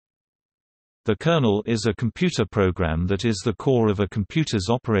The kernel is a computer program that is the core of a computer's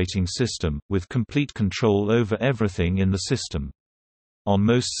operating system, with complete control over everything in the system. On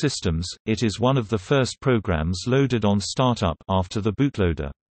most systems, it is one of the first programs loaded on startup after the bootloader.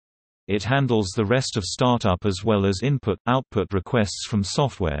 It handles the rest of startup as well as input-output requests from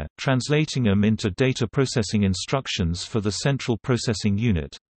software, translating them into data processing instructions for the central processing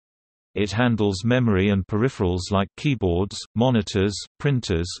unit. It handles memory and peripherals like keyboards, monitors,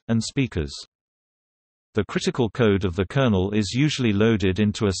 printers, and speakers. The critical code of the kernel is usually loaded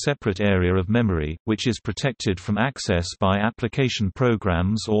into a separate area of memory, which is protected from access by application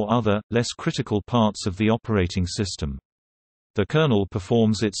programs or other, less critical parts of the operating system. The kernel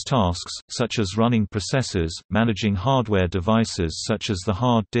performs its tasks, such as running processes, managing hardware devices such as the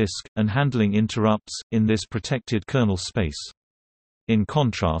hard disk, and handling interrupts, in this protected kernel space. In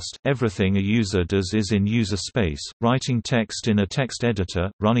contrast, everything a user does is in user space, writing text in a text editor,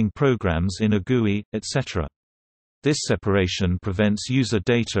 running programs in a GUI, etc. This separation prevents user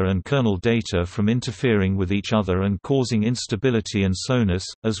data and kernel data from interfering with each other and causing instability and slowness,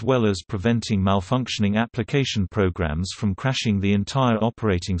 as well as preventing malfunctioning application programs from crashing the entire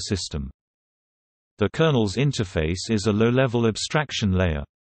operating system. The kernel's interface is a low-level abstraction layer.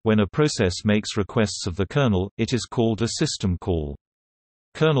 When a process makes requests of the kernel, it is called a system call.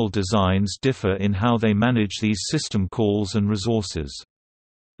 Kernel designs differ in how they manage these system calls and resources.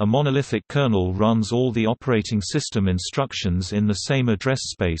 A monolithic kernel runs all the operating system instructions in the same address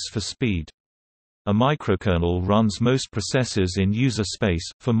space for speed. A microkernel runs most processes in user space,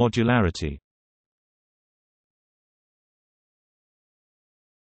 for modularity.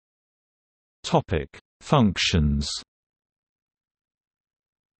 Functions.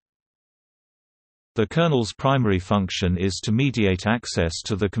 The kernel's primary function is to mediate access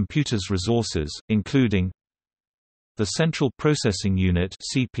to the computer's resources, including the central processing unit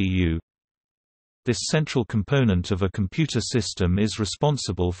 (CPU). This central component of a computer system is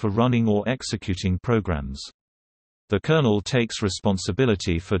responsible for running or executing programs. The kernel takes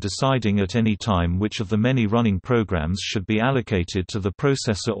responsibility for deciding at any time which of the many running programs should be allocated to the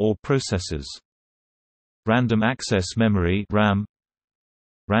processor or processors. Random access memory (RAM).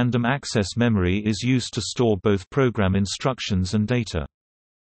 Random access memory is used to store both program instructions and data.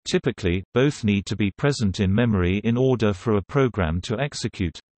 Typically, both need to be present in memory in order for a program to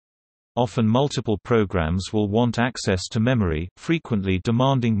execute. Often multiple programs will want access to memory, frequently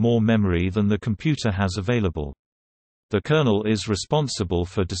demanding more memory than the computer has available. The kernel is responsible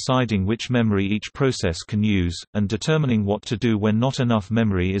for deciding which memory each process can use, and determining what to do when not enough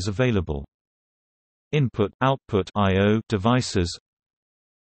memory is available. Input-output I/O devices.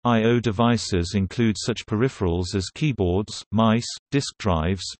 I/O devices include such peripherals as keyboards, mice, disk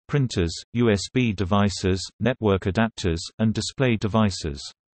drives, printers, USB devices, network adapters, and display devices.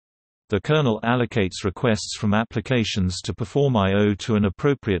 The kernel allocates requests from applications to perform I/O to an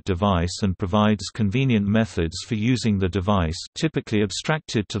appropriate device and provides convenient methods for using the device, typically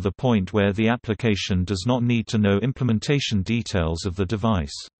abstracted to the point where the application does not need to know implementation details of the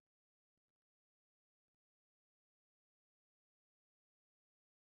device.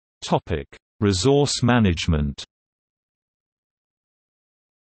 Resource management.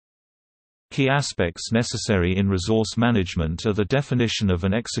 Key aspects necessary in resource management are the definition of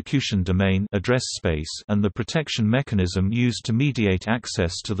an execution domain address space and the protection mechanism used to mediate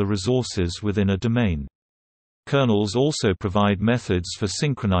access to the resources within a domain. Kernels also provide methods for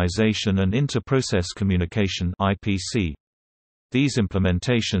synchronization and inter-process communication (IPC). These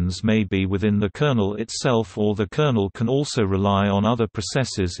implementations may be within the kernel itself, or the kernel can also rely on other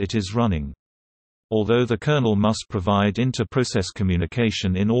processes it is running. Although the kernel must provide inter-process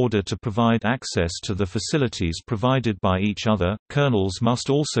communication in order to provide access to the facilities provided by each other, kernels must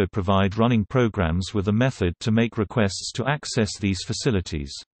also provide running programs with a method to make requests to access these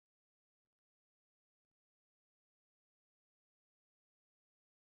facilities.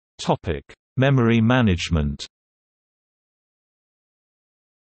 Memory management.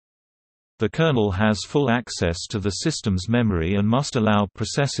 The kernel has full access to the system's memory and must allow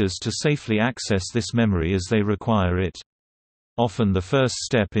processes to safely access this memory as they require it. Often the first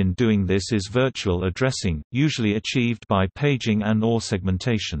step in doing this is virtual addressing, usually achieved by paging and/or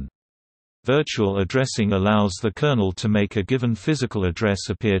segmentation. Virtual addressing allows the kernel to make a given physical address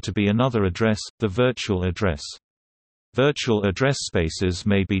appear to be another address, the virtual address. Virtual address spaces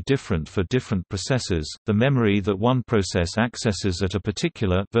may be different for different processes. The memory that one process accesses at a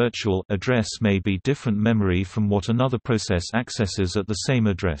particular virtual address may be different memory from what another process accesses at the same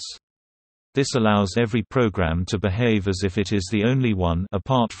address. This allows every program to behave as if it is the only one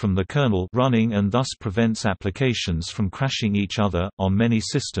apart from the kernel running and thus prevents applications from crashing each other. On many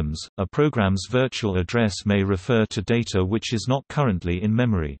systems, a program's virtual address may refer to data which is not currently in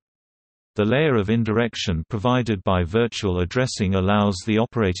memory. The layer of indirection provided by virtual addressing allows the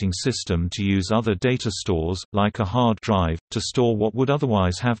operating system to use other data stores, like a hard drive, to store what would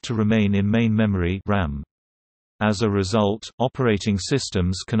otherwise have to remain in main memory (RAM). As a result, operating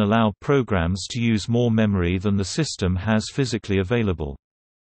systems can allow programs to use more memory than the system has physically available.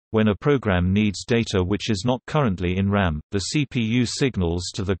 When a program needs data which is not currently in RAM, the CPU signals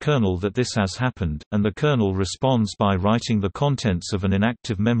to the kernel that this has happened, and the kernel responds by writing the contents of an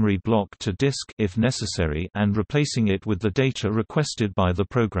inactive memory block to disk if necessary and replacing it with the data requested by the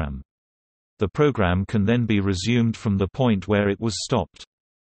program. The program can then be resumed from the point where it was stopped.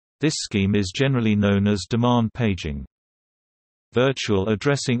 This scheme is generally known as demand paging. Virtual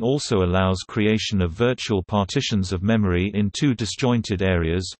addressing also allows creation of virtual partitions of memory in two disjointed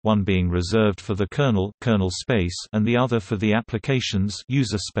areas, one being reserved for the kernel space and the other for the application's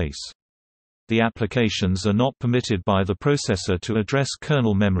user space. The applications are not permitted by the processor to address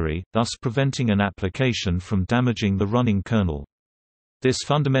kernel memory, thus preventing an application from damaging the running kernel. This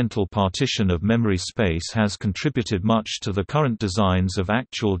fundamental partition of memory space has contributed much to the current designs of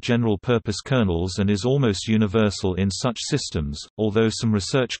actual general-purpose kernels and is almost universal in such systems, although some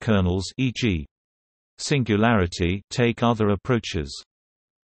research kernels, e.g. Singularity, take other approaches.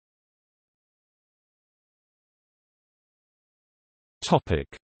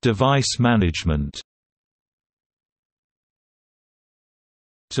 Device management.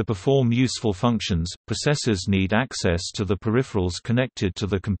 To perform useful functions, processors need access to the peripherals connected to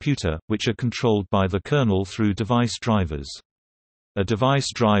the computer, which are controlled by the kernel through device drivers. A device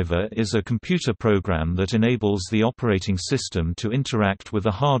driver is a computer program that enables the operating system to interact with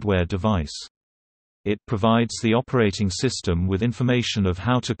a hardware device. It provides the operating system with information of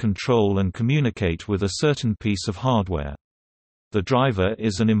how to control and communicate with a certain piece of hardware. The driver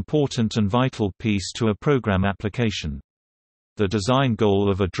is an important and vital piece to a program application. The design goal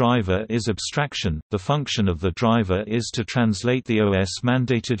of a driver is abstraction. The function of the driver is to translate the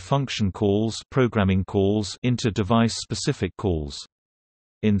OS-mandated function calls, programming calls into device-specific calls.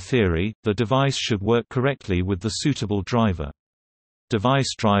 In theory, the device should work correctly with the suitable driver.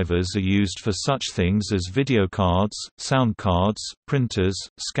 Device drivers are used for such things as video cards, sound cards, printers,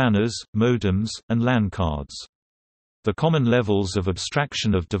 scanners, modems, and LAN cards. The common levels of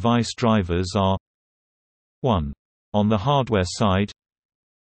abstraction of device drivers are 1. On the hardware side,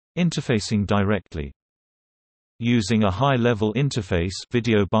 interfacing directly. Using a high-level interface,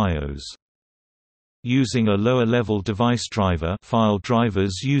 video BIOS. Using a lower-level device driver, file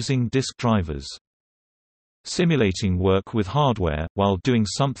drivers using disk drivers. Simulating work with hardware, while doing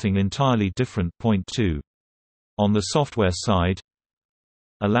something entirely different. Point 2. On the software side,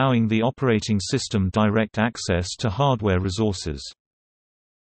 allowing the operating system direct access to hardware resources.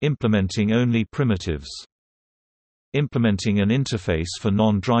 Implementing only primitives. Implementing an interface for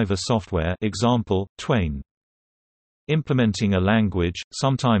non-driver software, example, Twain. Implementing a language,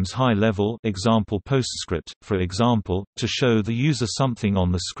 sometimes high-level, example PostScript. For example, to show the user something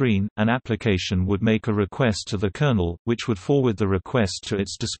on the screen, an application would make a request to the kernel, which would forward the request to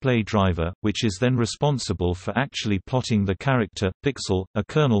its display driver, which is then responsible for actually plotting the character pixel. A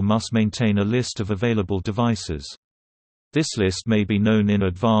kernel must maintain a list of available devices. This list may be known in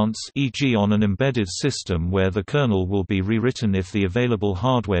advance, e.g. on an embedded system where the kernel will be rewritten if the available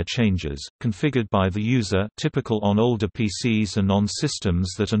hardware changes, configured by the user, typical on older PCs and on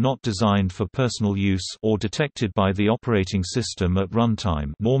systems that are not designed for personal use, or detected by the operating system at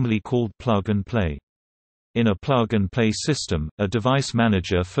runtime, normally called plug and play. In a plug-and-play system, a device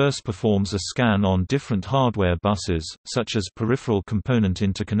manager first performs a scan on different hardware buses, such as Peripheral Component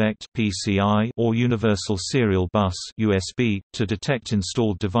Interconnect (PCI) or Universal Serial Bus (USB), to detect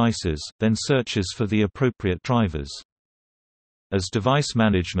installed devices, then searches for the appropriate drivers. As device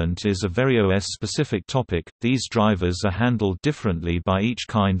management is a very OS-specific topic, these drivers are handled differently by each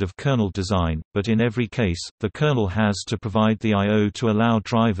kind of kernel design, but in every case, the kernel has to provide the I/O to allow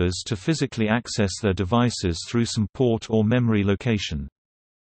drivers to physically access their devices through some port or memory location.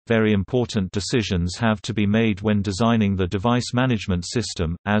 Very important decisions have to be made when designing the device management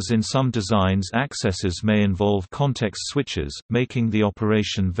system, as in some designs accesses may involve context switches, making the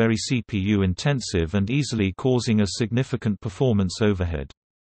operation very CPU-intensive and easily causing a significant performance overhead.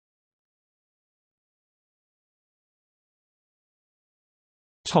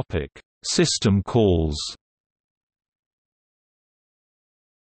 Topic: System calls.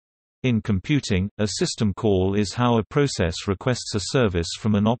 In computing, a system call is how a process requests a service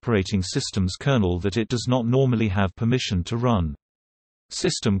from an operating system's kernel that it does not normally have permission to run.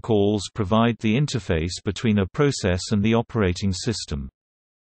 System calls provide the interface between a process and the operating system.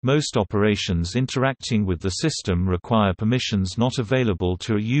 Most operations interacting with the system require permissions not available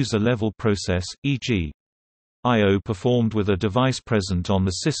to a user-level process, e.g. I/O performed with a device present on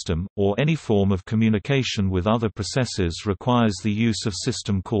the system, or any form of communication with other processes requires the use of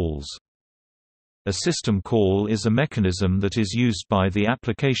system calls. A system call is a mechanism that is used by the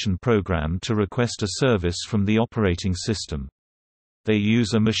application program to request a service from the operating system. They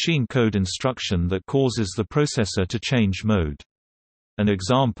use a machine code instruction that causes the processor to change mode. An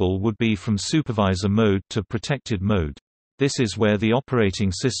example would be from supervisor mode to protected mode. This is where the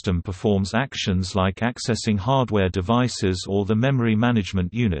operating system performs actions like accessing hardware devices or the memory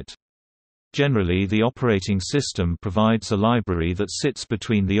management unit. Generally, the operating system provides a library that sits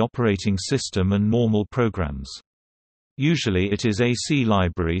between the operating system and normal programs. Usually it is a C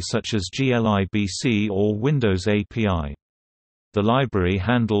library such as glibc or Windows API. The library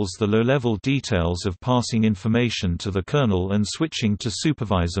handles the low-level details of passing information to the kernel and switching to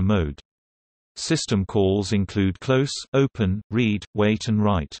supervisor mode. System calls include close, open, read, wait and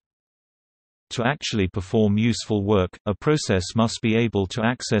write. To actually perform useful work, a process must be able to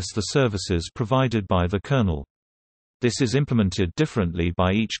access the services provided by the kernel. This is implemented differently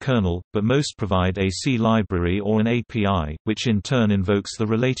by each kernel, but most provide a C library or an API, which in turn invokes the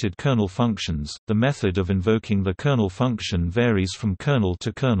related kernel functions. The method of invoking the kernel function varies from kernel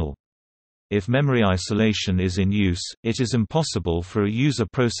to kernel. If memory isolation is in use, it is impossible for a user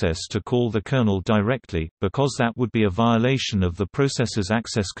process to call the kernel directly, because that would be a violation of the processor's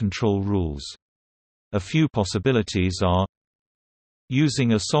access control rules. A few possibilities are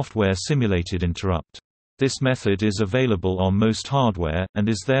using a software-simulated interrupt. This method is available on most hardware, and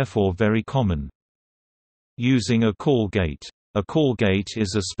is therefore very common. Using a call gate. A call gate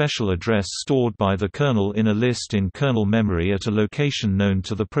is a special address stored by the kernel in a list in kernel memory at a location known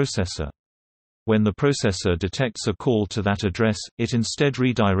to the processor. When the processor detects a call to that address, it instead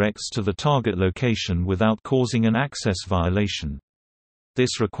redirects to the target location without causing an access violation.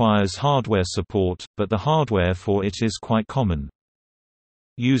 This requires hardware support, but the hardware for it is quite common.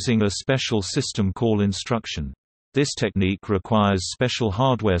 Using a special system call instruction. This technique requires special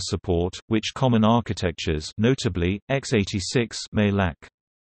hardware support, which common architectures, notably x86, may lack.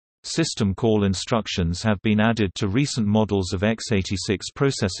 System call instructions have been added to recent models of x86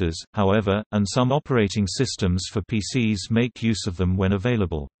 processors, however, and some operating systems for PCs make use of them when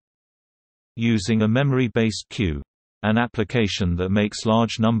available. Using a memory-based queue. An application that makes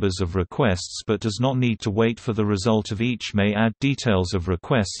large numbers of requests but does not need to wait for the result of each may add details of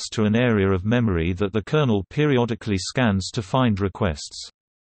requests to an area of memory that the kernel periodically scans to find requests.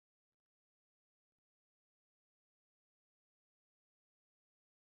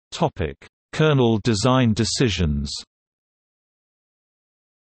 Kernel design decisions.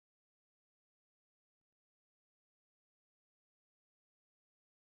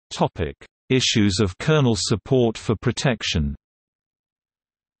 Issues of kernel support for protection.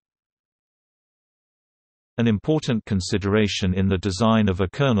 An important consideration in the design of a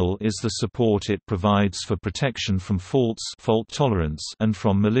kernel is the support it provides for protection from faults, fault tolerance, and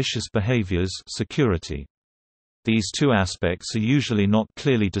from malicious behaviors, security. These two aspects are usually not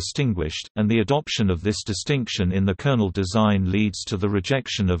clearly distinguished, and the adoption of this distinction in the kernel design leads to the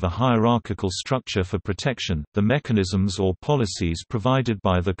rejection of a hierarchical structure for protection. The mechanisms or policies provided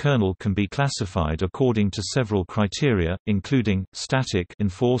by the kernel can be classified according to several criteria, including static,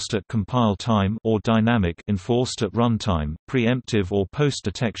 enforced at compile time, or dynamic, enforced at runtime, preemptive or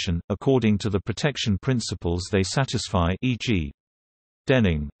post-detection, according to the protection principles they satisfy, e.g.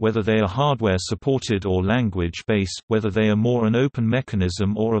 Denning, whether they are hardware-supported or language-based, whether they are more an open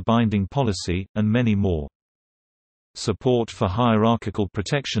mechanism or a binding policy, and many more. Support for hierarchical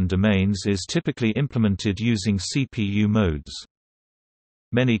protection domains is typically implemented using CPU modes.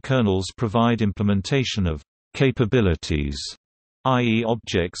 Many kernels provide implementation of capabilities, i.e.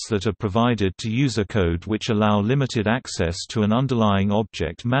 objects that are provided to user code which allow limited access to an underlying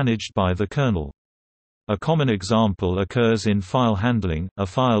object managed by the kernel. A common example occurs in file handling. A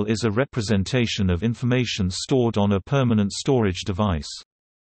file is a representation of information stored on a permanent storage device.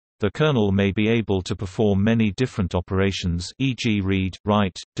 The kernel may be able to perform many different operations, e.g. read,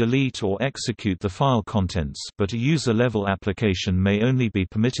 write, delete or execute the file contents, but a user-level application may only be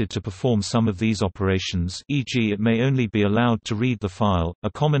permitted to perform some of these operations, e.g. it may only be allowed to read the file.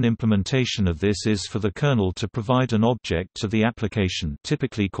 A common implementation of this is for the kernel to provide an object to the application,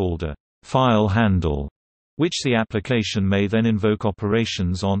 typically called a file handle, which the application may then invoke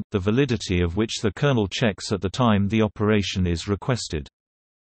operations on, the validity of which the kernel checks at the time the operation is requested.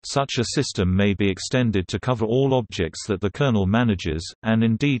 Such a system may be extended to cover all objects that the kernel manages, and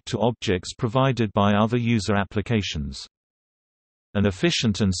indeed to objects provided by other user applications. An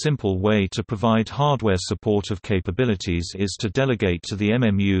efficient and simple way to provide hardware support of capabilities is to delegate to the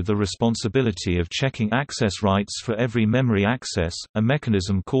MMU the responsibility of checking access rights for every memory access, a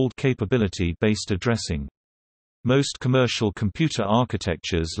mechanism called capability-based addressing. Most commercial computer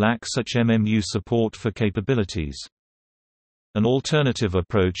architectures lack such MMU support for capabilities. An alternative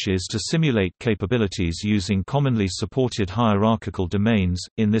approach is to simulate capabilities using commonly supported hierarchical domains.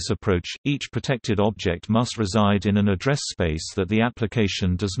 In this approach, each protected object must reside in an address space that the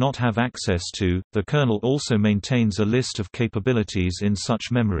application does not have access to. The kernel also maintains a list of capabilities in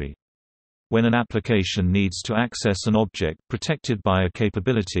such memory. When an application needs to access an object protected by a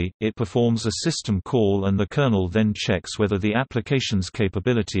capability, it performs a system call and the kernel then checks whether the application's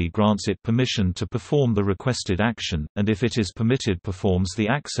capability grants it permission to perform the requested action, and if it is permitted performs the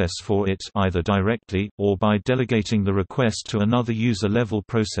access for it either directly, or by delegating the request to another user-level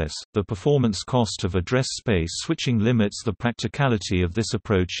process. The performance cost of address space switching limits the practicality of this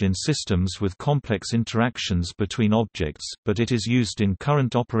approach in systems with complex interactions between objects, but it is used in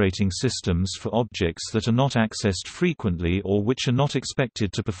current operating systems for objects that are not accessed frequently or which are not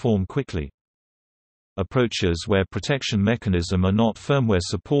expected to perform quickly. Approaches where protection mechanisms are not firmware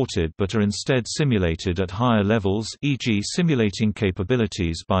supported but are instead simulated at higher levels, e.g. simulating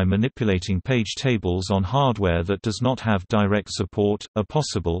capabilities by manipulating page tables on hardware that does not have direct support, are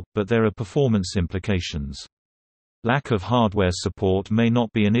possible, but there are performance implications. Lack of hardware support may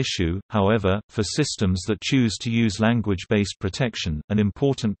not be an issue, however, for systems that choose to use language-based protection. An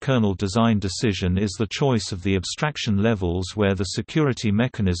important kernel design decision is the choice of the abstraction levels where the security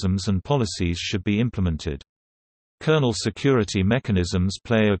mechanisms and policies should be implemented. Kernel security mechanisms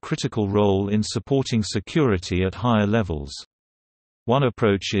play a critical role in supporting security at higher levels. One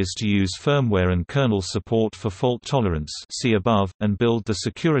approach is to use firmware and kernel support for fault tolerance, see above, and build the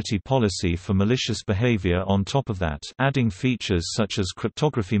security policy for malicious behavior on top of that, adding features such as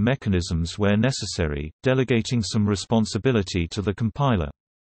cryptography mechanisms where necessary, delegating some responsibility to the compiler.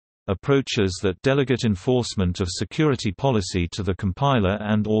 Approaches that delegate enforcement of security policy to the compiler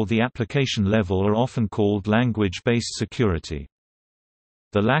and/or the application level are often called language-based security.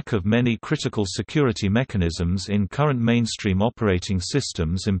 The lack of many critical security mechanisms in current mainstream operating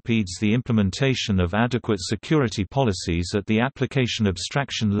systems impedes the implementation of adequate security policies at the application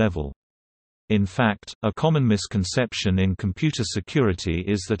abstraction level. In fact, a common misconception in computer security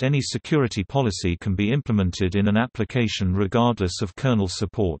is that any security policy can be implemented in an application regardless of kernel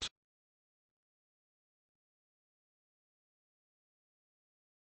support.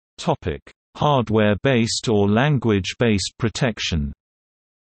 Hardware-based or language-based protection.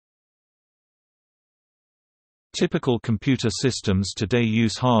 Typical computer systems today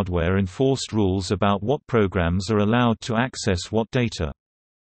use hardware-enforced rules about what programs are allowed to access what data.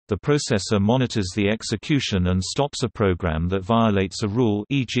 The processor monitors the execution and stops a program that violates a rule,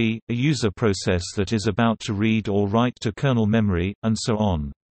 e.g., a user process that is about to read or write to kernel memory, and so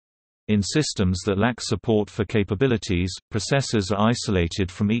on. In systems that lack support for capabilities, processors are isolated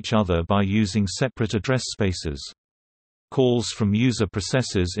from each other by using separate address spaces. Calls from user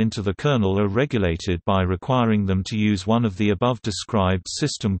processors into the kernel are regulated by requiring them to use one of the above-described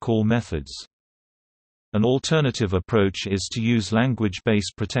system call methods. An alternative approach is to use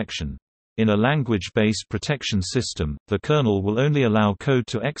language-based protection. In a language-based protection system, the kernel will only allow code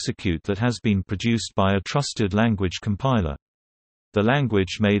to execute that has been produced by a trusted language compiler. The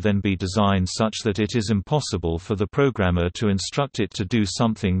language may then be designed such that it is impossible for the programmer to instruct it to do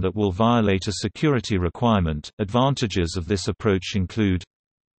something that will violate a security requirement. Advantages of this approach include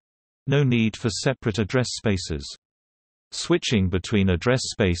no need for separate address spaces. Switching between address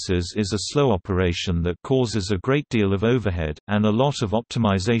spaces is a slow operation that causes a great deal of overhead, and a lot of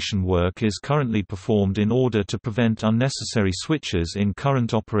optimization work is currently performed in order to prevent unnecessary switches in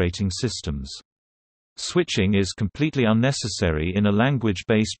current operating systems. Switching is completely unnecessary in a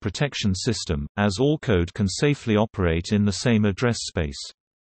language-based protection system, as all code can safely operate in the same address space.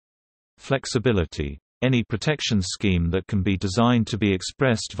 Flexibility. Any protection scheme that can be designed to be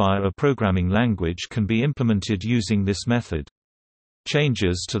expressed via a programming language can be implemented using this method.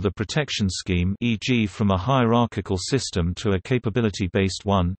 Changes to the protection scheme, e.g. from a hierarchical system to a capability-based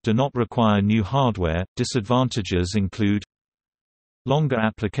one, do not require new hardware. Disadvantages include longer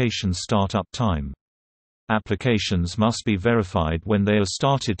application startup time. Applications must be verified when they are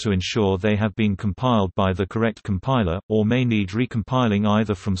started to ensure they have been compiled by the correct compiler, or may need recompiling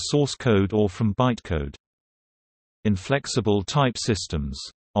either from source code or from bytecode. Inflexible type systems.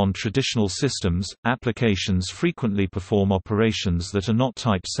 On traditional systems, applications frequently perform operations that are not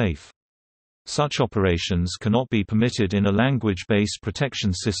type-safe. Such operations cannot be permitted in a language-based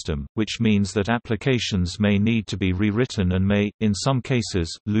protection system, which means that applications may need to be rewritten and may, in some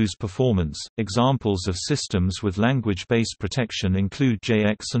cases, lose performance. Examples of systems with language-based protection include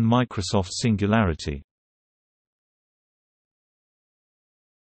JX and Microsoft Singularity.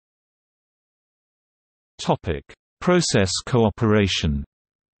 Topic: Process cooperation.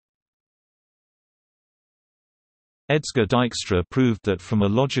 Edsger Dijkstra proved that from a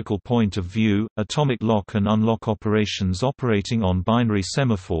logical point of view, atomic lock and unlock operations operating on binary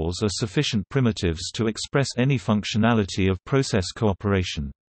semaphores are sufficient primitives to express any functionality of process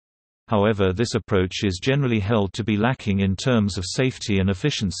cooperation. However, this approach is generally held to be lacking in terms of safety and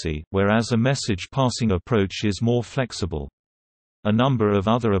efficiency, whereas a message passing approach is more flexible. A number of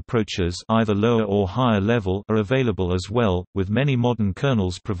other approaches, either lower or higher level, are available as well, with many modern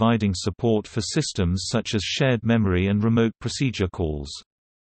kernels providing support for systems such as shared memory and remote procedure calls.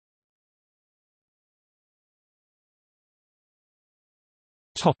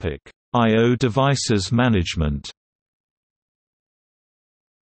 Topic: I/O devices management.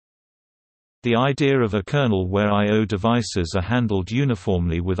 The idea of a kernel where I/O devices are handled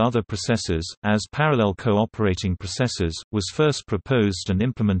uniformly with other processors, as parallel cooperating processors, was first proposed and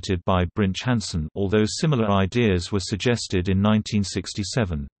implemented by Brinch-Hansen, although similar ideas were suggested in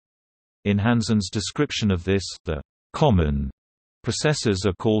 1967. In Hansen's description of this, the common processors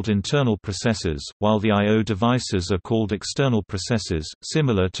are called internal processors, while the I/O devices are called external processors,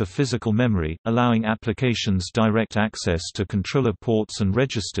 similar to physical memory. Allowing applications direct access to controller ports and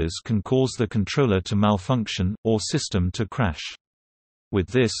registers can cause the controller to malfunction, or system to crash. With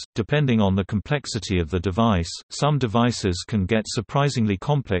this, depending on the complexity of the device, some devices can get surprisingly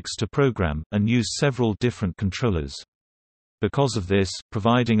complex to program, and use several different controllers. Because of this,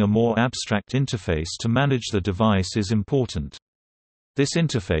 providing a more abstract interface to manage the device is important. This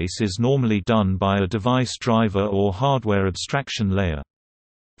interface is normally done by a device driver or hardware abstraction layer.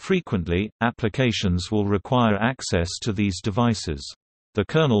 Frequently, applications will require access to these devices. The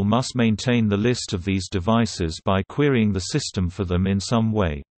kernel must maintain the list of these devices by querying the system for them in some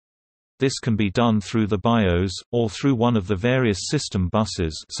way. This can be done through the BIOS, or through one of the various system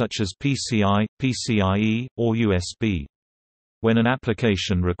buses such as PCI, PCIe, or USB. When an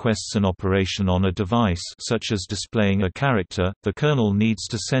application requests an operation on a device such as displaying a character, the kernel needs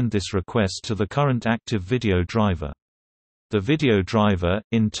to send this request to the current active video driver. The video driver,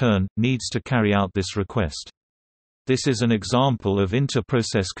 in turn, needs to carry out this request. This is an example of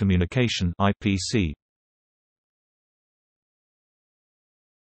inter-process communication (IPC).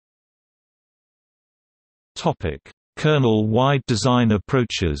 Topic: Kernel-wide design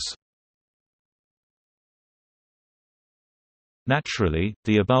approaches. Naturally,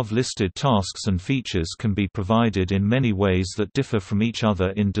 the above-listed tasks and features can be provided in many ways that differ from each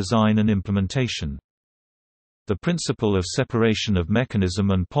other in design and implementation. The principle of separation of mechanism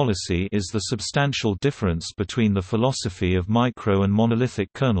and policy is the substantial difference between the philosophy of micro and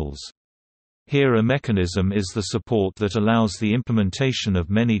monolithic kernels. Here a mechanism is the support that allows the implementation of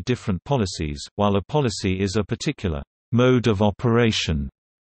many different policies, while a policy is a particular mode of operation.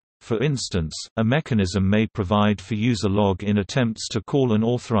 For instance, a mechanism may provide for user log in attempts to call an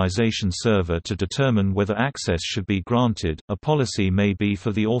authorization server to determine whether access should be granted. A policy may be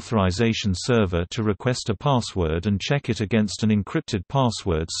for the authorization server to request a password and check it against an encrypted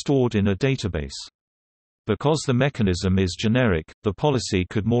password stored in a database. Because the mechanism is generic, the policy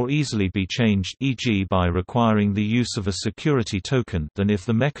could more easily be changed, e.g. by requiring the use of a security token, than if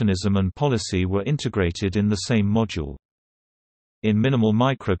the mechanism and policy were integrated in the same module. In minimal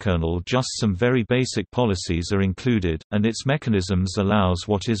microkernel, just some very basic policies are included, and its mechanisms allows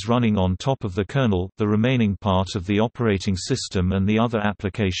what is running on top of the kernel, the remaining part of the operating system and the other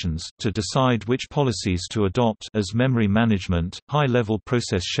applications, to decide which policies to adopt as memory management, high-level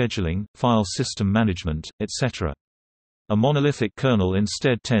process scheduling, file system management, etc. A monolithic kernel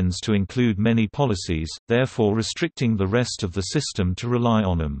instead tends to include many policies, therefore restricting the rest of the system to rely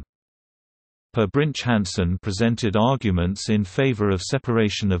on them. Per Brinch-Hansen presented arguments in favor of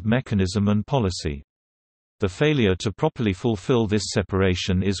separation of mechanism and policy. The failure to properly fulfill this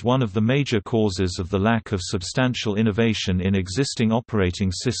separation is one of the major causes of the lack of substantial innovation in existing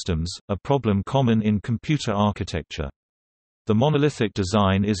operating systems, a problem common in computer architecture. The monolithic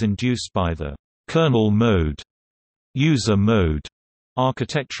design is induced by the kernel mode, user mode,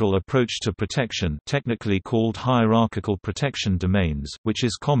 architectural approach to protection, technically called hierarchical protection domains, which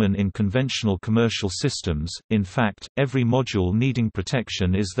is common in conventional commercial systems. In fact, every module needing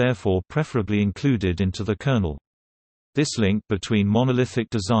protection is therefore preferably included into the kernel. This link between monolithic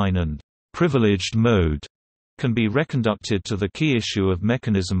design and privileged mode can be reconducted to the key issue of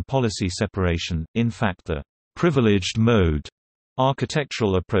mechanism policy separation. In fact, the privileged mode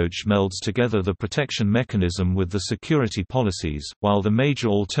architectural approach melds together the protection mechanism with the security policies, while the major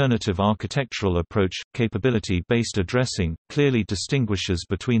alternative architectural approach, capability-based addressing, clearly distinguishes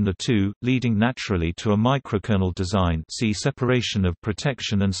between the two, leading naturally to a microkernel design. See separation of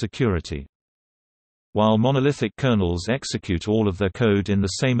protection and security. While monolithic kernels execute all of their code in the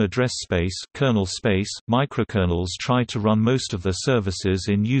same address space, kernel space, microkernels try to run most of their services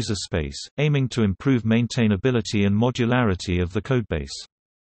in user space, aiming to improve maintainability and modularity of the codebase.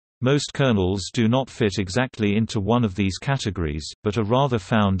 Most kernels do not fit exactly into one of these categories, but are rather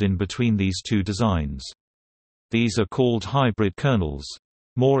found in between these two designs. These are called hybrid kernels.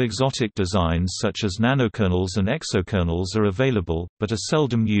 More exotic designs such as nanokernels and exokernels are available, but are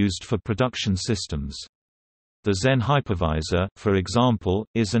seldom used for production systems. The Xen hypervisor, for example,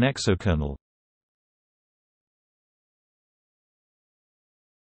 is an exokernel.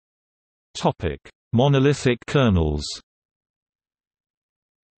 Monolithic kernels.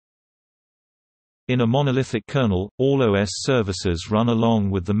 In a monolithic kernel, all OS services run along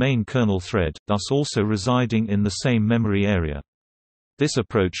with the main kernel thread, thus also residing in the same memory area. This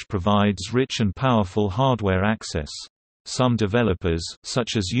approach provides rich and powerful hardware access. Some developers,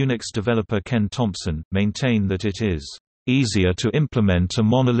 such as Unix developer Ken Thompson, maintain that it is easier to implement a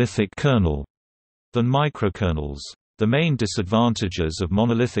monolithic kernel than microkernels. The main disadvantages of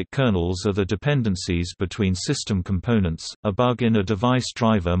monolithic kernels are the dependencies between system components, a bug in a device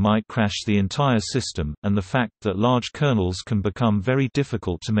driver might crash the entire system, and the fact that large kernels can become very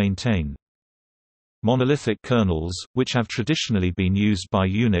difficult to maintain. Monolithic kernels, which have traditionally been used by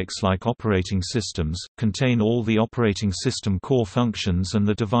Unix-like operating systems, contain all the operating system core functions and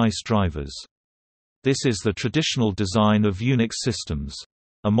the device drivers. This is the traditional design of Unix systems.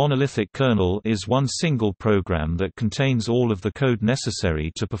 A monolithic kernel is one single program that contains all of the code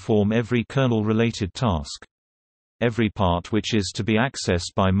necessary to perform every kernel-related task. Every part which is to be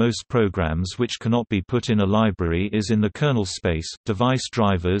accessed by most programs which cannot be put in a library is in the kernel space: device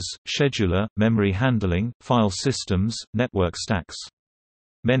drivers, scheduler, memory handling, file systems, network stacks.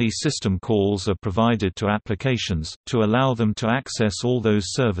 Many system calls are provided to applications, to allow them to access all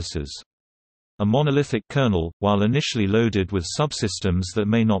those services. A monolithic kernel, while initially loaded with subsystems that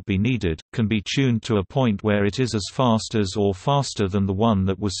may not be needed, can be tuned to a point where it is as fast as or faster than the one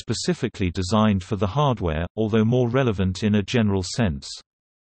that was specifically designed for the hardware, although more relevant in a general sense.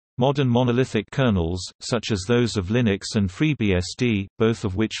 Modern monolithic kernels, such as those of Linux and FreeBSD, both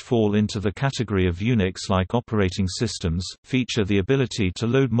of which fall into the category of Unix-like operating systems, feature the ability to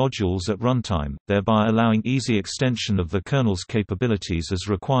load modules at runtime, thereby allowing easy extension of the kernel's capabilities as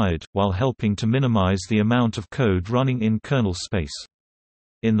required, while helping to minimize the amount of code running in kernel space.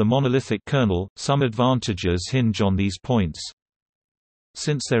 In the monolithic kernel, some advantages hinge on these points.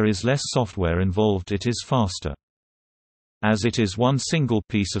 Since there is less software involved, it is faster. As it is one single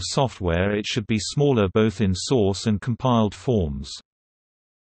piece of software, it should be smaller both in source and compiled forms.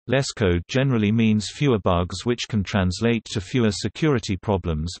 Less code generally means fewer bugs, which can translate to fewer security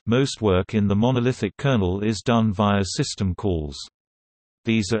problems. Most work in the monolithic kernel is done via system calls.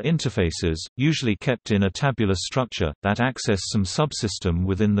 These are interfaces, usually kept in a tabular structure, that access some subsystem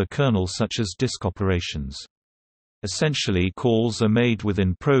within the kernel, such as disk operations. Essentially, calls are made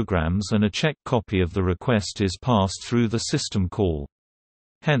within programs and a check copy of the request is passed through the system call.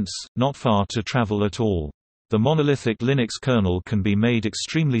 Hence, not far to travel at all. The monolithic Linux kernel can be made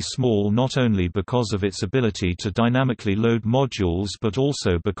extremely small not only because of its ability to dynamically load modules but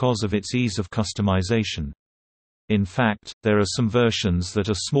also because of its ease of customization. In fact, there are some versions that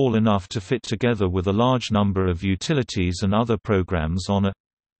are small enough to fit together with a large number of utilities and other programs on a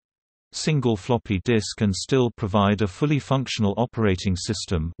single floppy disk and still provide a fully functional operating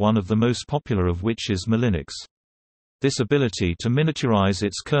system, one of the most popular of which is Linux. This ability to miniaturize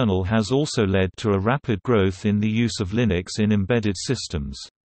its kernel has also led to a rapid growth in the use of Linux in embedded systems.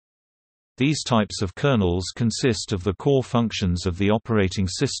 These types of kernels consist of the core functions of the operating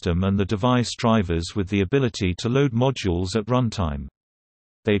system and the device drivers with the ability to load modules at runtime.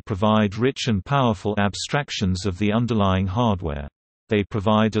 They provide rich and powerful abstractions of the underlying hardware. They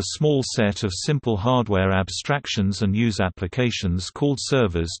provide a small set of simple hardware abstractions and use applications called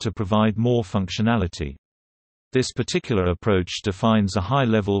servers to provide more functionality. This particular approach defines a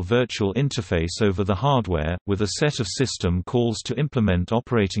high-level virtual interface over the hardware, with a set of system calls to implement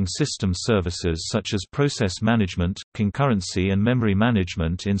operating system services such as process management, concurrency and memory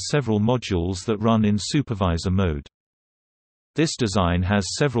management in several modules that run in supervisor mode. This design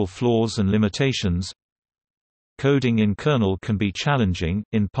has several flaws and limitations. Coding in kernel can be challenging,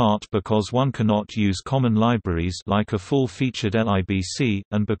 in part because one cannot use common libraries like a full-featured libc,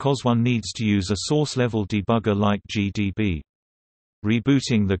 and because one needs to use a source-level debugger like GDB.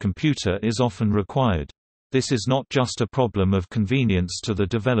 Rebooting the computer is often required. This is not just a problem of convenience to the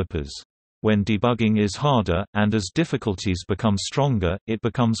developers. When debugging is harder, and as difficulties become stronger, it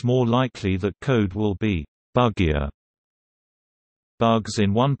becomes more likely that code will be buggier. Bugs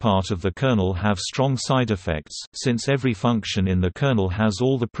in one part of the kernel have strong side effects, since every function in the kernel has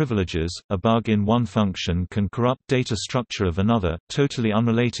all the privileges. A bug in one function can corrupt data structure of another, totally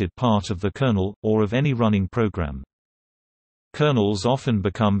unrelated part of the kernel, or of any running program. Kernels often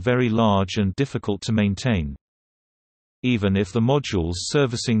become very large and difficult to maintain. Even if the modules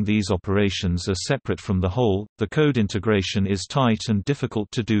servicing these operations are separate from the whole, the code integration is tight and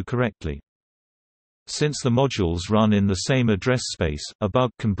difficult to do correctly. Since the modules run in the same address space, a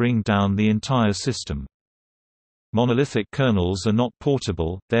bug can bring down the entire system. Monolithic kernels are not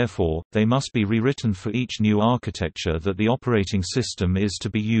portable, therefore, they must be rewritten for each new architecture that the operating system is to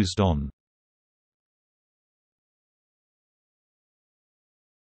be used on.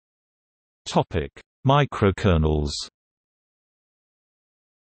 Microkernels.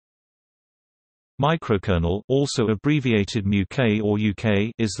 Microkernel, also abbreviated MUK or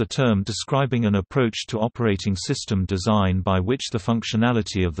UK, is the term describing an approach to operating system design by which the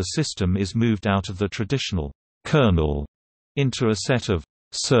functionality of the system is moved out of the traditional kernel into a set of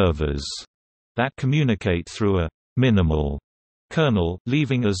servers that communicate through a minimal kernel,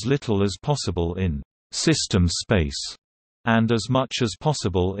 leaving as little as possible in system space and as much as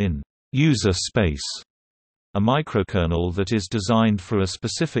possible in user space. A microkernel that is designed for a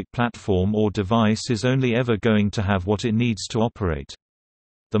specific platform or device is only ever going to have what it needs to operate.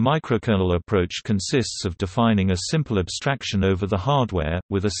 The microkernel approach consists of defining a simple abstraction over the hardware,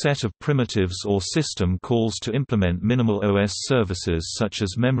 with a set of primitives or system calls to implement minimal OS services such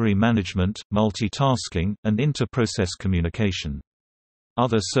as memory management, multitasking, and inter-process communication.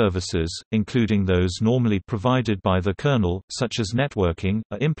 Other services, including those normally provided by the kernel, such as networking,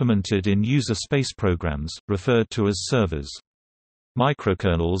 are implemented in user space programs, referred to as servers.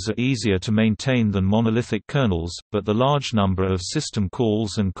 Microkernels are easier to maintain than monolithic kernels, but the large number of system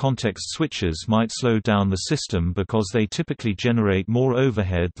calls and context switches might slow down the system because they typically generate more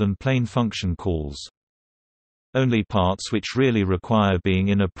overhead than plain function calls. Only parts which really require being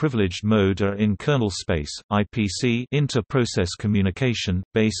in a privileged mode are in kernel space, IPC inter-process communication,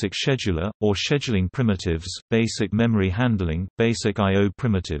 basic scheduler, or scheduling primitives, basic memory handling, basic I/O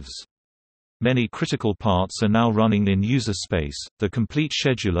primitives. Many critical parts are now running in user space, the complete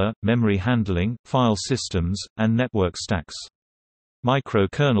scheduler, memory handling, file systems, and network stacks.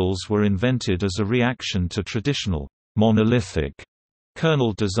 Microkernels were invented as a reaction to traditional monolithic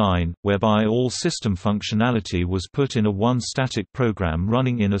kernel design, whereby all system functionality was put in a one static program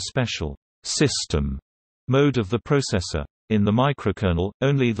running in a special system mode of the processor. In the microkernel,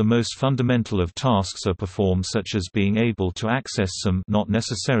 only the most fundamental of tasks are performed, such as being able to access some, not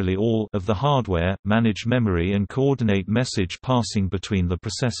necessarily all, of the hardware, manage memory and coordinate message passing between the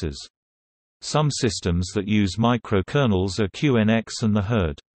processors. Some systems that use microkernels are QNX and the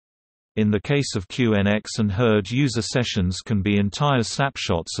herd. In the case of QNX and herd, user sessions can be entire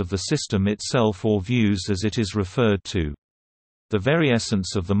snapshots of the system itself or views as it is referred to. The very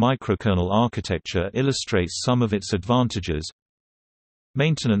essence of the microkernel architecture illustrates some of its advantages.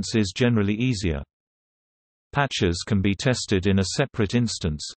 Maintenance is generally easier. Patches can be tested in a separate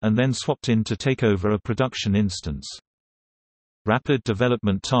instance, and then swapped in to take over a production instance. Rapid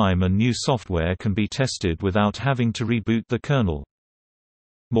development time and new software can be tested without having to reboot the kernel.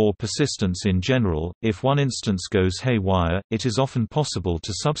 More persistence in general. If one instance goes haywire, it is often possible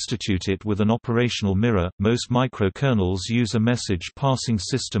to substitute it with an operational mirror. Most microkernels use a message passing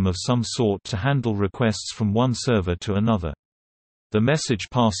system of some sort to handle requests from one server to another. The message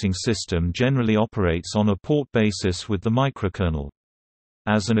passing system generally operates on a port basis with the microkernel.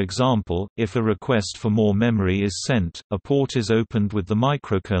 As an example, if a request for more memory is sent, a port is opened with the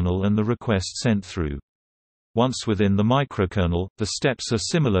microkernel and the request sent through. Once within the microkernel, the steps are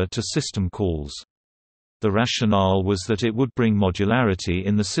similar to system calls. The rationale was that it would bring modularity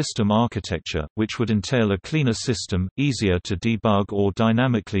in the system architecture, which would entail a cleaner system, easier to debug or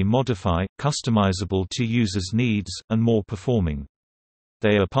dynamically modify, customizable to users' needs, and more performing.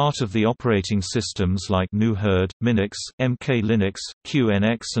 They are part of the operating systems like GNU Herd, Minix, MK Linux,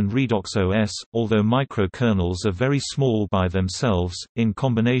 QNX and Redux OS. Although microkernels are very small by themselves, in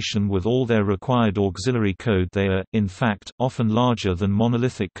combination with all their required auxiliary code they are, in fact, often larger than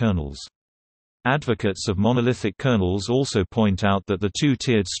monolithic kernels. Advocates of monolithic kernels also point out that the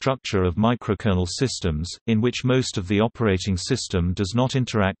two-tiered structure of microkernel systems, in which most of the operating system does not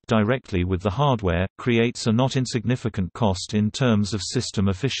interact directly with the hardware, creates a not insignificant cost in terms of system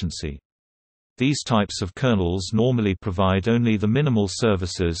efficiency. These types of kernels normally provide only the minimal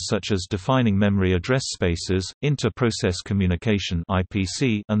services such as defining memory address spaces, inter-process communication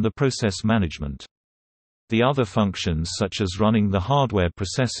 (IPC), and the process management. The other functions such as running the hardware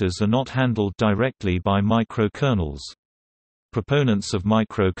processes are not handled directly by microkernels. Proponents of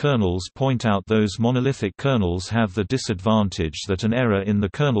microkernels point out those monolithic kernels have the disadvantage that an error in the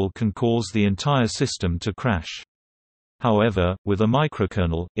kernel can cause the entire system to crash. However, with a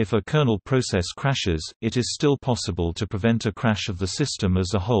microkernel, if a kernel process crashes, it is still possible to prevent a crash of the system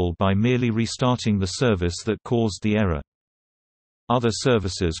as a whole by merely restarting the service that caused the error. Other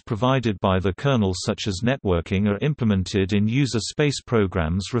services provided by the kernel such as networking are implemented in user space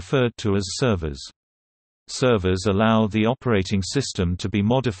programs referred to as servers. Servers allow the operating system to be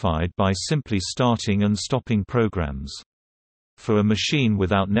modified by simply starting and stopping programs. For a machine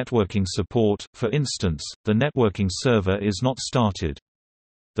without networking support, for instance, the networking server is not started.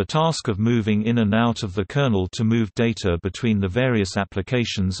 The task of moving in and out of the kernel to move data between the various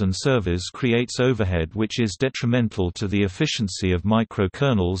applications and servers creates overhead which is detrimental to the efficiency of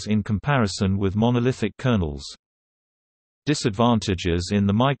microkernels in comparison with monolithic kernels. Disadvantages in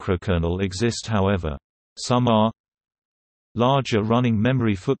the microkernel exist, however. Some are: larger running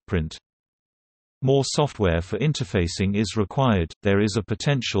memory footprint. More software for interfacing is required, there is a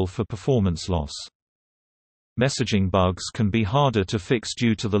potential for performance loss. Messaging bugs can be harder to fix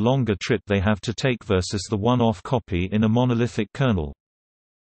due to the longer trip they have to take versus the one-off copy in a monolithic kernel.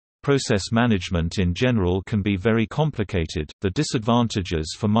 Process management in general can be very complicated. The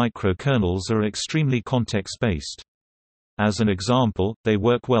disadvantages for microkernels are extremely context-based. As an example, they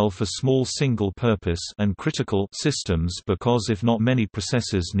work well for small single-purpose and critical systems because if not many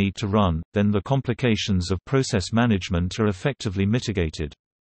processes need to run, then the complications of process management are effectively mitigated.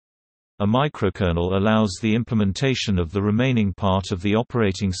 A microkernel allows the implementation of the remaining part of the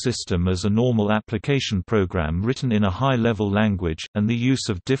operating system as a normal application program written in a high-level language, and the use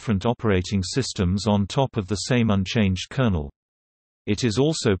of different operating systems on top of the same unchanged kernel. It is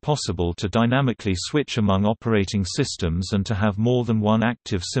also possible to dynamically switch among operating systems and to have more than one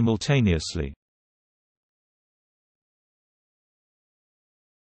active simultaneously.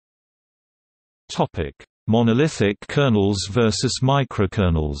 Monolithic kernels versus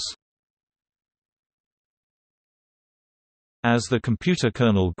microkernels. As the computer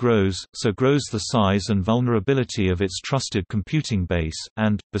kernel grows, so grows the size and vulnerability of its trusted computing base,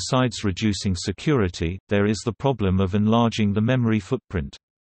 and, besides reducing security, there is the problem of enlarging the memory footprint.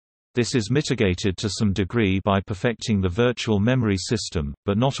 This is mitigated to some degree by perfecting the virtual memory system,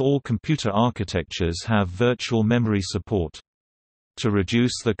 but not all computer architectures have virtual memory support. To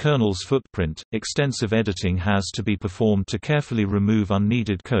reduce the kernel's footprint, extensive editing has to be performed to carefully remove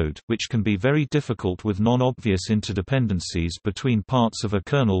unneeded code, which can be very difficult with non-obvious interdependencies between parts of a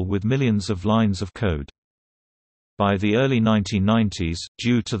kernel with millions of lines of code. By the early 1990s,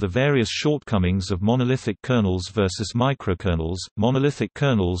 due to the various shortcomings of monolithic kernels versus microkernels, monolithic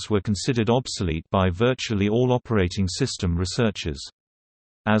kernels were considered obsolete by virtually all operating system researchers.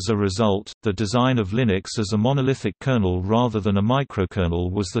 As a result, the design of Linux as a monolithic kernel rather than a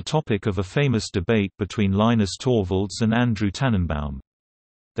microkernel was the topic of a famous debate between Linus Torvalds and Andrew Tannenbaum.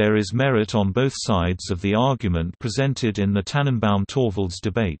 There is merit on both sides of the argument presented in the Tannenbaum-Torvalds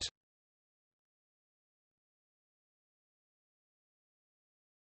debate.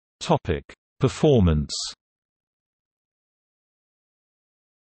 Performance.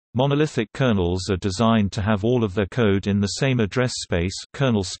 Monolithic kernels are designed to have all of their code in the same address space,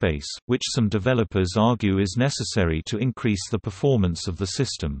 kernel space, which some developers argue is necessary to increase the performance of the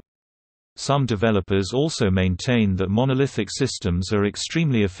system. Some developers also maintain that monolithic systems are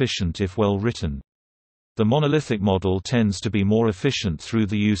extremely efficient if well written. The monolithic model tends to be more efficient through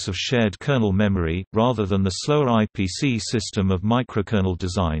the use of shared kernel memory, rather than the slower IPC system of microkernel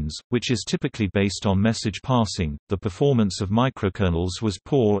designs, which is typically based on message passing. The performance of microkernels was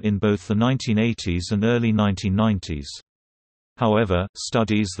poor in both the 1980s and early 1990s. However,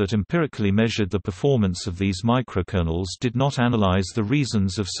 studies that empirically measured the performance of these microkernels did not analyze the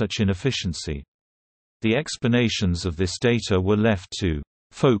reasons of such inefficiency. The explanations of this data were left to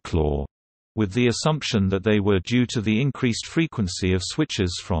folklore, with the assumption that they were due to the increased frequency of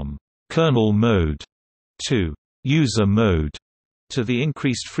switches from kernel mode to user mode. to the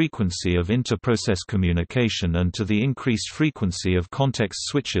increased frequency of inter-process communication and to the increased frequency of context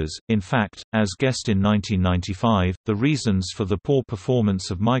switches. In fact, as guessed in 1995, the reasons for the poor performance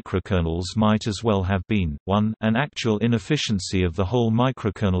of microkernels might as well have been 1. An actual inefficiency of the whole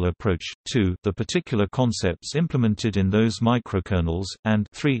microkernel approach, 2. The particular concepts implemented in those microkernels, and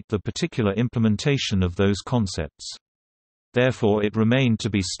 3. The particular implementation of those concepts. Therefore it remained to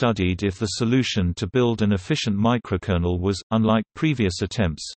be studied if the solution to build an efficient microkernel was, unlike previous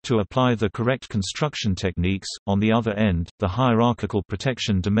attempts, to apply the correct construction techniques. On the other end, the hierarchical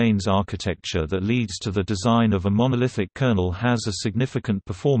protection domains architecture that leads to the design of a monolithic kernel has a significant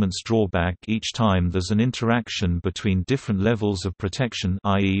performance drawback each time there's an interaction between different levels of protection,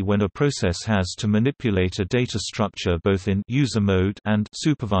 i.e. when a process has to manipulate a data structure both in user mode and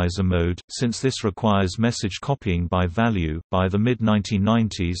supervisor mode, since this requires message copying by value. By the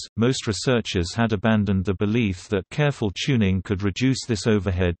mid-1990s, most researchers had abandoned the belief that careful tuning could reduce this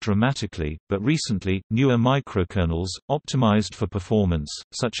overhead dramatically, but recently, newer microkernels, optimized for performance,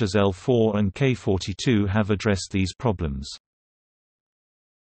 such as L4 and K42 have addressed these problems.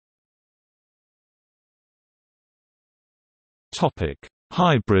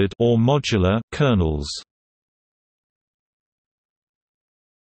 Hybrid or modular kernels.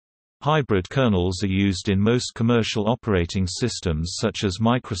 Hybrid kernels are used in most commercial operating systems such as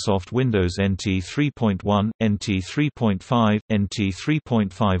Microsoft Windows NT 3.1, NT 3.5, NT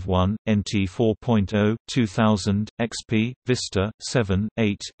 3.51, NT 4.0, 2000, XP, Vista, 7,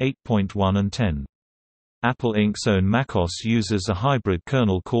 8, 8.1 and 10. Apple Inc.'s own macOS uses a hybrid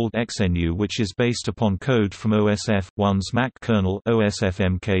kernel called XNU, which is based upon code from OSF1's Mac kernel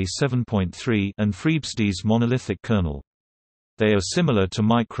OSFMK 7.3 and FreeBSD's monolithic kernel. They are similar to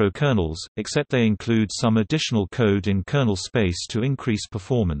microkernels, except they include some additional code in kernel space to increase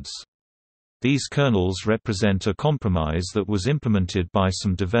performance. These kernels represent a compromise that was implemented by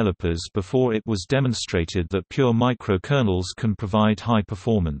some developers before it was demonstrated that pure microkernels can provide high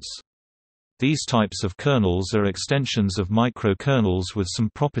performance. These types of kernels are extensions of microkernels with some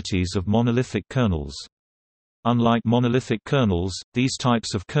properties of monolithic kernels. Unlike monolithic kernels, these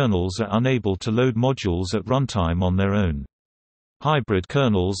types of kernels are unable to load modules at runtime on their own. Hybrid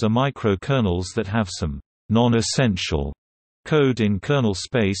kernels are microkernels that have some non-essential code in kernel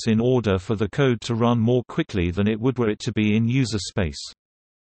space in order for the code to run more quickly than it would were it to be in user space.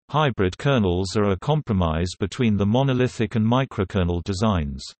 Hybrid kernels are a compromise between the monolithic and microkernel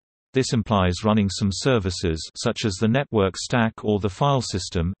designs. This implies running some services such as the network stack or the file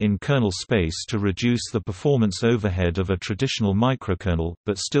system in kernel space to reduce the performance overhead of a traditional microkernel,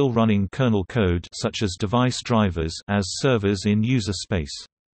 but still running kernel code such as device drivers as servers in user space.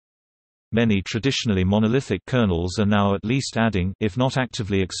 Many traditionally monolithic kernels are now at least adding, if not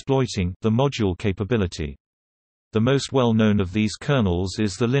actively exploiting, the module capability. The most well-known of these kernels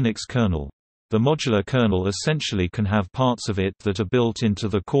is the Linux kernel. The modular kernel essentially can have parts of it that are built into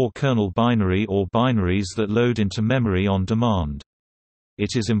the core kernel binary or binaries that load into memory on demand.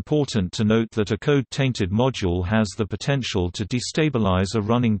 It is important to note that a code-tainted module has the potential to destabilize a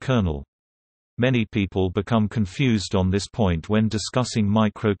running kernel. Many people become confused on this point when discussing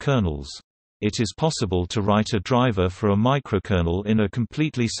microkernels. It is possible to write a driver for a microkernel in a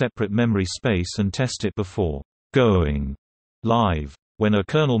completely separate memory space and test it before going live. When a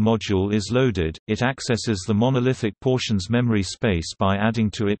kernel module is loaded, it accesses the monolithic portion's memory space by adding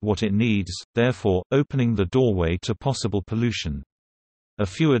to it what it needs, therefore, opening the doorway to possible pollution. A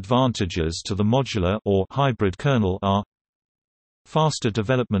few advantages to the modular or hybrid kernel are faster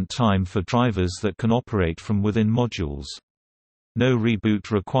development time for drivers that can operate from within modules. No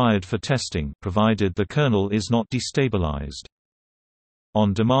reboot required for testing, provided the kernel is not destabilized.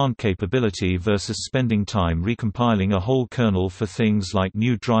 On-demand capability versus spending time recompiling a whole kernel for things like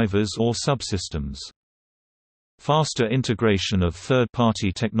new drivers or subsystems. Faster integration of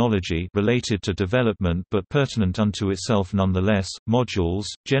third-party technology related to development but pertinent unto itself nonetheless. Modules,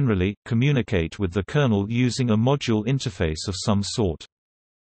 generally, communicate with the kernel using a module interface of some sort.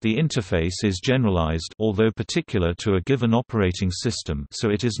 The interface is generalized, although particular to a given operating system, so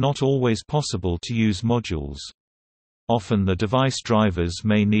it is not always possible to use modules. Often the device drivers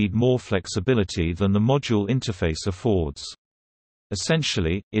may need more flexibility than the module interface affords.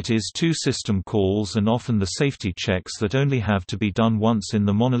 Essentially, it is two system calls, and often the safety checks that only have to be done once in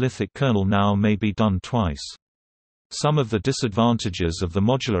the monolithic kernel now may be done twice. Some of the disadvantages of the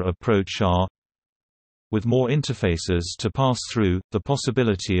modular approach are: with more interfaces to pass through, the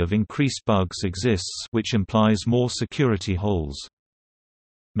possibility of increased bugs exists, which implies more security holes.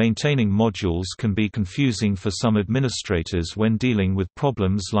 Maintaining modules can be confusing for some administrators when dealing with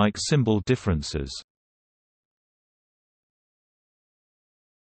problems like symbol differences.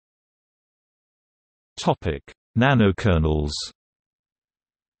 Nanokernels.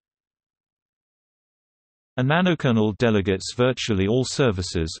 A nanokernel delegates virtually all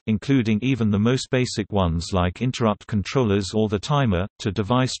services, including even the most basic ones like interrupt controllers or the timer, to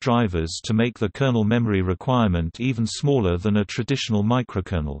device drivers to make the kernel memory requirement even smaller than a traditional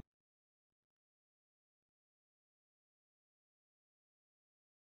microkernel.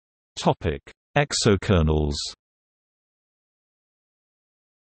 Exokernels.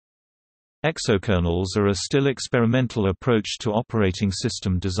 Exokernels are a still experimental approach to operating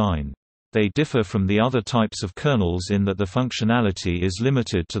system design. They differ from the other types of kernels in that the functionality is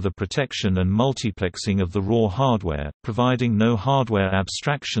limited to the protection and multiplexing of the raw hardware, providing no hardware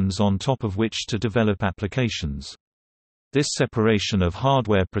abstractions on top of which to develop applications. This separation of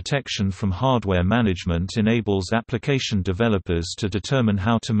hardware protection from hardware management enables application developers to determine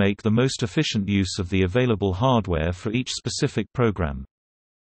how to make the most efficient use of the available hardware for each specific program.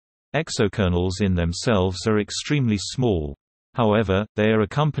 Exokernels in themselves are extremely small. However, they are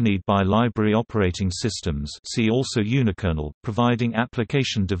accompanied by library operating systems, see also unikernel, providing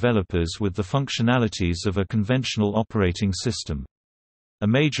application developers with the functionalities of a conventional operating system. A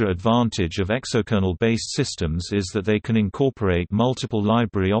major advantage of exokernel-based systems is that they can incorporate multiple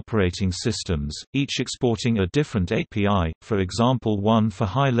library operating systems, each exporting a different API, for example one for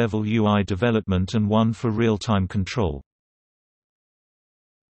high-level UI development and one for real-time control.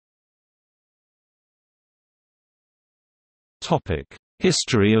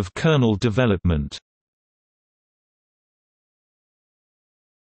 History of kernel development.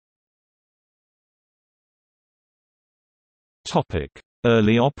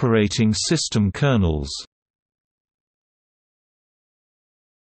 Early operating system kernels.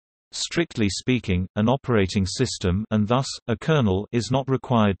 Strictly speaking, an operating system, and thus, a kernel, is not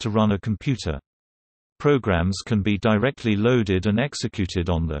required to run a computer. Programs can be directly loaded and executed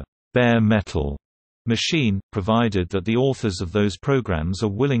on the bare metal machine, provided that the authors of those programs are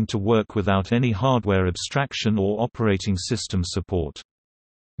willing to work without any hardware abstraction or operating system support.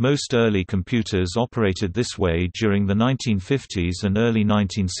 Most early computers operated this way during the 1950s and early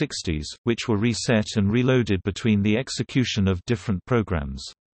 1960s, which were reset and reloaded between the execution of different programs.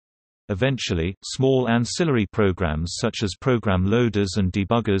 Eventually, small ancillary programs such as program loaders and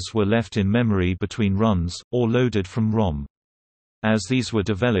debuggers were left in memory between runs, or loaded from ROM. As these were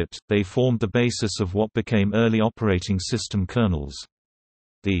developed, they formed the basis of what became early operating system kernels.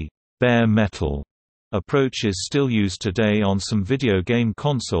 The bare metal approach is still used today on some video game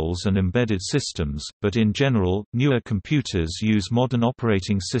consoles and embedded systems, but in general, newer computers use modern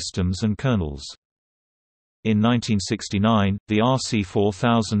operating systems and kernels. In 1969, the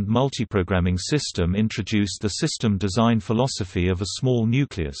RC4000 multiprogramming system introduced the system design philosophy of a small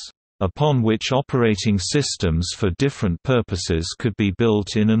nucleus, upon which operating systems for different purposes could be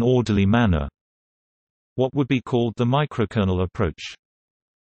built in an orderly manner. What would be called the microkernel approach.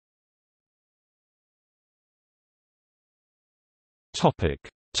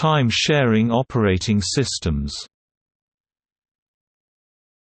 Time-sharing operating systems.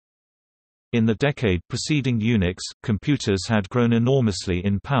 In the decade preceding Unix, computers had grown enormously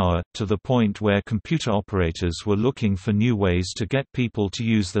in power, to the point where computer operators were looking for new ways to get people to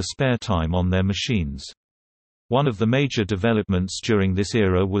use their spare time on their machines. One of the major developments during this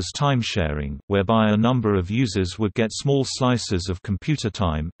era was time-sharing, whereby a number of users would get small slices of computer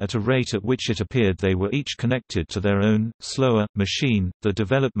time, at a rate at which it appeared they were each connected to their own, slower, machine. The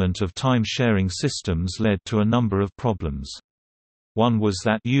development of time-sharing systems led to a number of problems. One was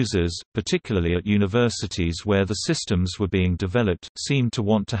that users, particularly at universities where the systems were being developed, seemed to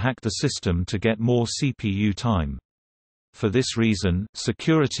want to hack the system to get more CPU time. For this reason,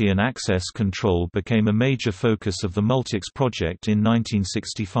 security and access control became a major focus of the Multics project in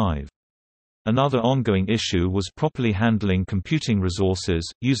 1965. Another ongoing issue was properly handling computing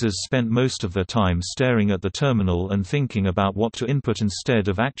resources. Users spent most of their time staring at the terminal and thinking about what to input instead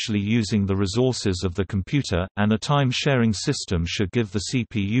of actually using the resources of the computer, and a time-sharing system should give the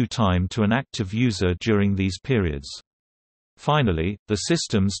CPU time to an active user during these periods. Finally, the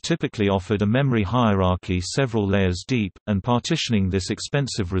systems typically offered a memory hierarchy several layers deep, and partitioning this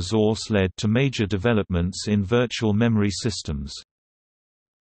expensive resource led to major developments in virtual memory systems.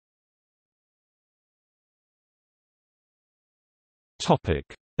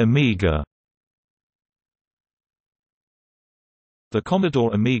 Amiga. The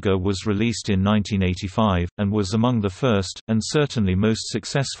Commodore Amiga was released in 1985, and was among the first, and certainly most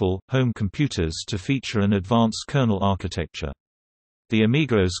successful, home computers to feature an advanced kernel architecture. The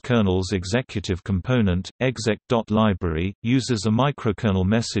Amiga's kernel's executive component, exec.library, uses a microkernel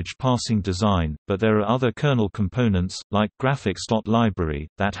message passing design, but there are other kernel components, like graphics.library,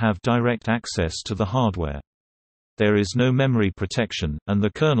 that have direct access to the hardware. There is no memory protection, and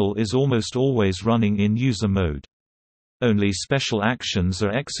the kernel is almost always running in user mode. Only special actions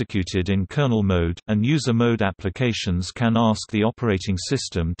are executed in kernel mode, and user mode applications can ask the operating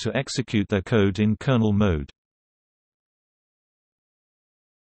system to execute their code in kernel mode.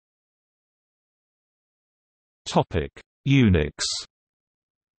 Unix.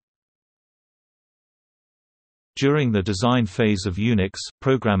 During the design phase of Unix,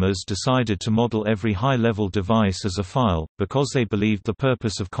 programmers decided to model every high-level device as a file, because they believed the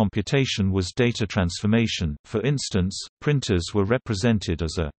purpose of computation was data transformation. For instance, printers were represented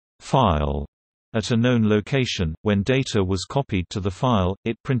as a file at a known location. When data was copied to the file,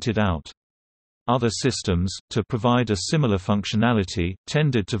 it printed out. Other systems, to provide a similar functionality,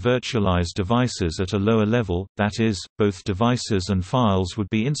 tended to virtualize devices at a lower level, that is, both devices and files would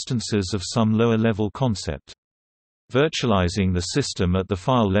be instances of some lower-level concept. Virtualizing the system at the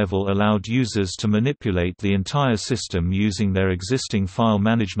file level allowed users to manipulate the entire system using their existing file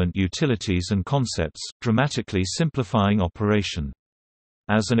management utilities and concepts, dramatically simplifying operation.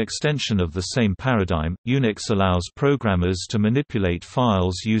 As an extension of the same paradigm, Unix allows programmers to manipulate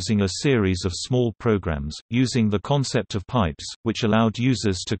files using a series of small programs, using the concept of pipes, which allowed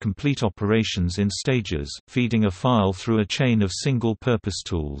users to complete operations in stages, feeding a file through a chain of single-purpose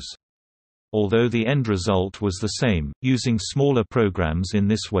tools. Although the end result was the same, using smaller programs in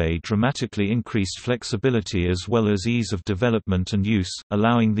this way dramatically increased flexibility as well as ease of development and use,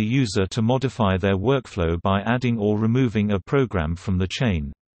 allowing the user to modify their workflow by adding or removing a program from the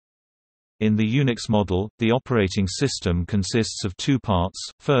chain. In the Unix model, the operating system consists of two parts: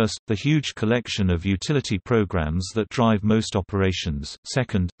 first, the huge collection of utility programs that drive most operations;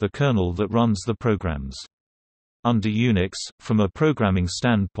 second, the kernel that runs the programs. Under Unix, from a programming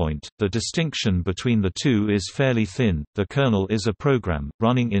standpoint, the distinction between the two is fairly thin. The kernel is a program,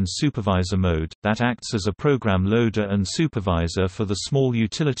 running in supervisor mode, that acts as a program loader and supervisor for the small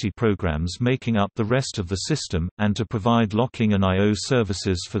utility programs making up the rest of the system, and to provide locking and I/O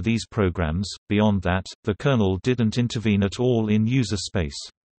services for these programs. Beyond that, the kernel didn't intervene at all in user space.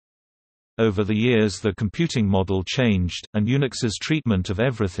 Over the years the computing model changed, and Unix's treatment of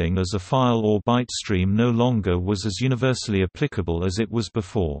everything as a file or byte stream no longer was as universally applicable as it was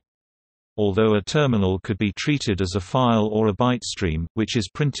before. Although a terminal could be treated as a file or a byte stream, which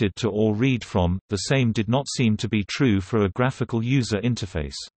is printed to or read from, the same did not seem to be true for a graphical user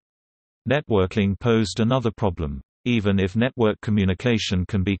interface. Networking posed another problem. Even if network communication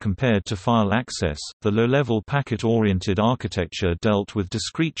can be compared to file access, the low-level packet-oriented architecture dealt with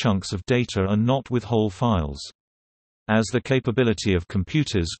discrete chunks of data and not with whole files. As the capability of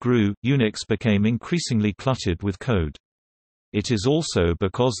computers grew, Unix became increasingly cluttered with code. It is also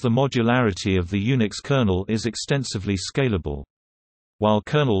because the modularity of the Unix kernel is extensively scalable. While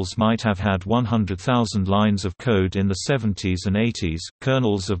kernels might have had 100,000 lines of code in the 70s and 80s,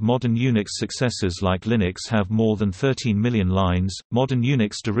 kernels of modern Unix successors like Linux have more than 13 million lines. Modern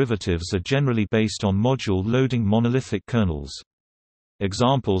Unix derivatives are generally based on module loading monolithic kernels.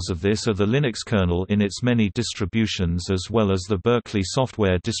 Examples of this are the Linux kernel in its many distributions as well as the Berkeley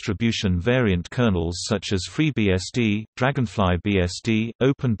software distribution variant kernels such as FreeBSD, DragonflyBSD,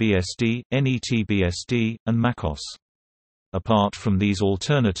 OpenBSD, NetBSD, and MacOS. Apart from these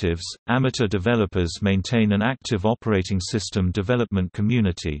alternatives, amateur developers maintain an active operating system development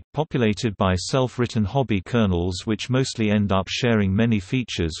community, populated by self-written hobby kernels which mostly end up sharing many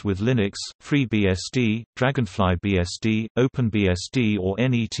features with Linux, FreeBSD, DragonflyBSD, OpenBSD or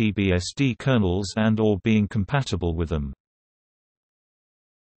NetBSD kernels and/or being compatible with them.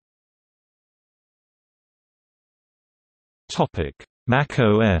 Mac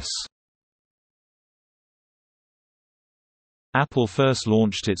OS. Apple first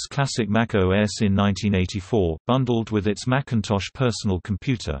launched its classic Mac OS in 1984, bundled with its Macintosh personal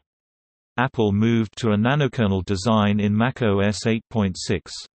computer. Apple moved to a nanokernel design in Mac OS 8.6.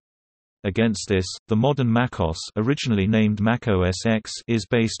 Against this, the modern macOS, originally named Mac OS X, is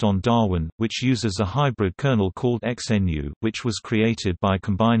based on Darwin, which uses a hybrid kernel called XNU, which was created by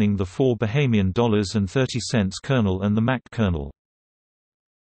combining the 4 Bahamian $.30 kernel and the Mac kernel.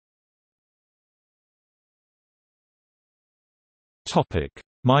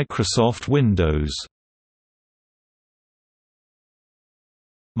 Microsoft Windows.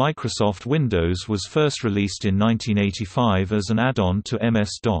 Microsoft Windows was first released in 1985 as an add-on to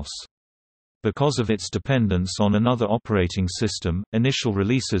MS-DOS. Because of its dependence on another operating system, initial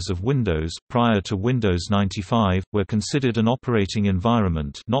releases of Windows, prior to Windows 95, were considered an operating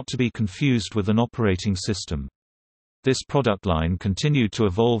environment, not to be confused with an operating system. This product line continued to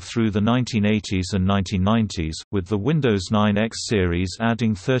evolve through the 1980s and 1990s, with the Windows 9X series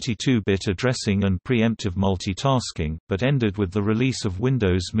adding 32-bit addressing and preemptive multitasking, but ended with the release of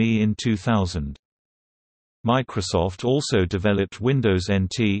Windows ME in 2000. Microsoft also developed Windows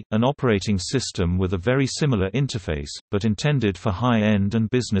NT, an operating system with a very similar interface, but intended for high-end and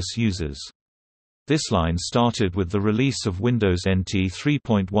business users. This line started with the release of Windows NT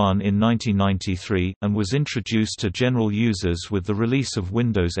 3.1 in 1993, and was introduced to general users with the release of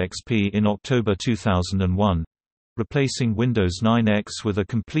Windows XP in October 2001, replacing Windows 9X with a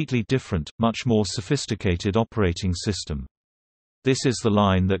completely different, much more sophisticated operating system. This is the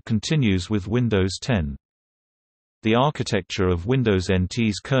line that continues with Windows 10. The architecture of Windows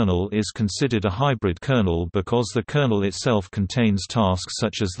NT's kernel is considered a hybrid kernel because the kernel itself contains tasks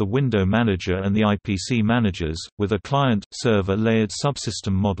such as the Window Manager and the IPC managers, with a client-server layered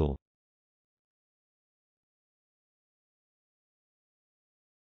subsystem model.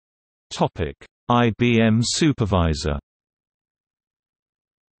 IBM Supervisor.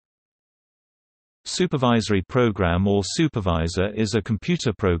 Supervisory program or supervisor is a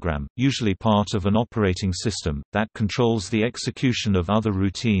computer program, usually part of an operating system, that controls the execution of other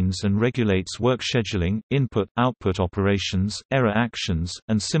routines and regulates work scheduling, input-output operations, error actions,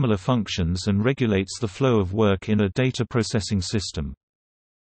 and similar functions and regulates the flow of work in a data processing system.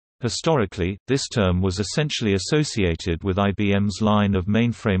 Historically, this term was essentially associated with IBM's line of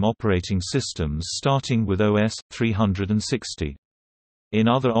mainframe operating systems starting with OS 360. In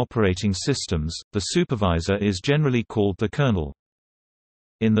other operating systems, the supervisor is generally called the kernel.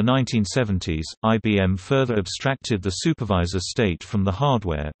 In the 1970s, IBM further abstracted the supervisor state from the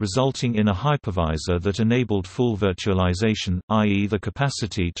hardware, resulting in a hypervisor that enabled full virtualization, i.e. the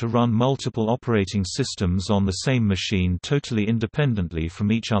capacity to run multiple operating systems on the same machine totally independently from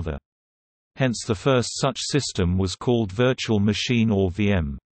each other. Hence the first such system was called Virtual Machine or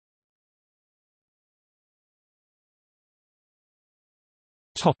VM.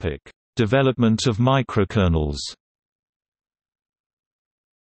 Development of microkernels.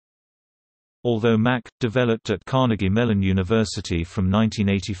 Although MAC, developed at Carnegie Mellon University from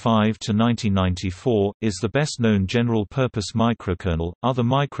 1985 to 1994, is the best-known general-purpose microkernel, other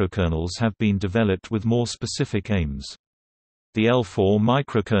microkernels have been developed with more specific aims. The L4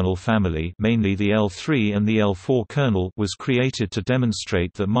 microkernel family, mainly the L3 and the L4 kernel, was created to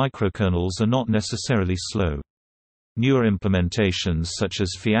demonstrate that microkernels are not necessarily slow. Newer implementations such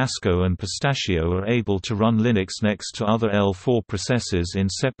as Fiasco and Pistachio are able to run Linux next to other L4 processors in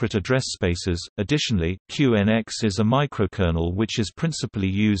separate address spaces. Additionally, QNX is a microkernel which is principally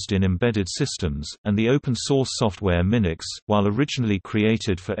used in embedded systems, and the open-source software Minix, while originally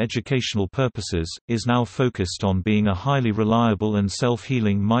created for educational purposes, is now focused on being a highly reliable and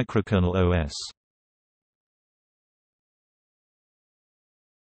self-healing microkernel OS.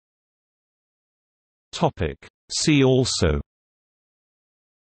 See also: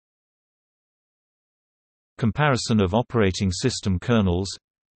 Comparison of operating system kernels,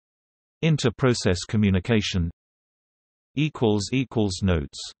 Inter-process communication.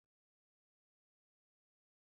 Notes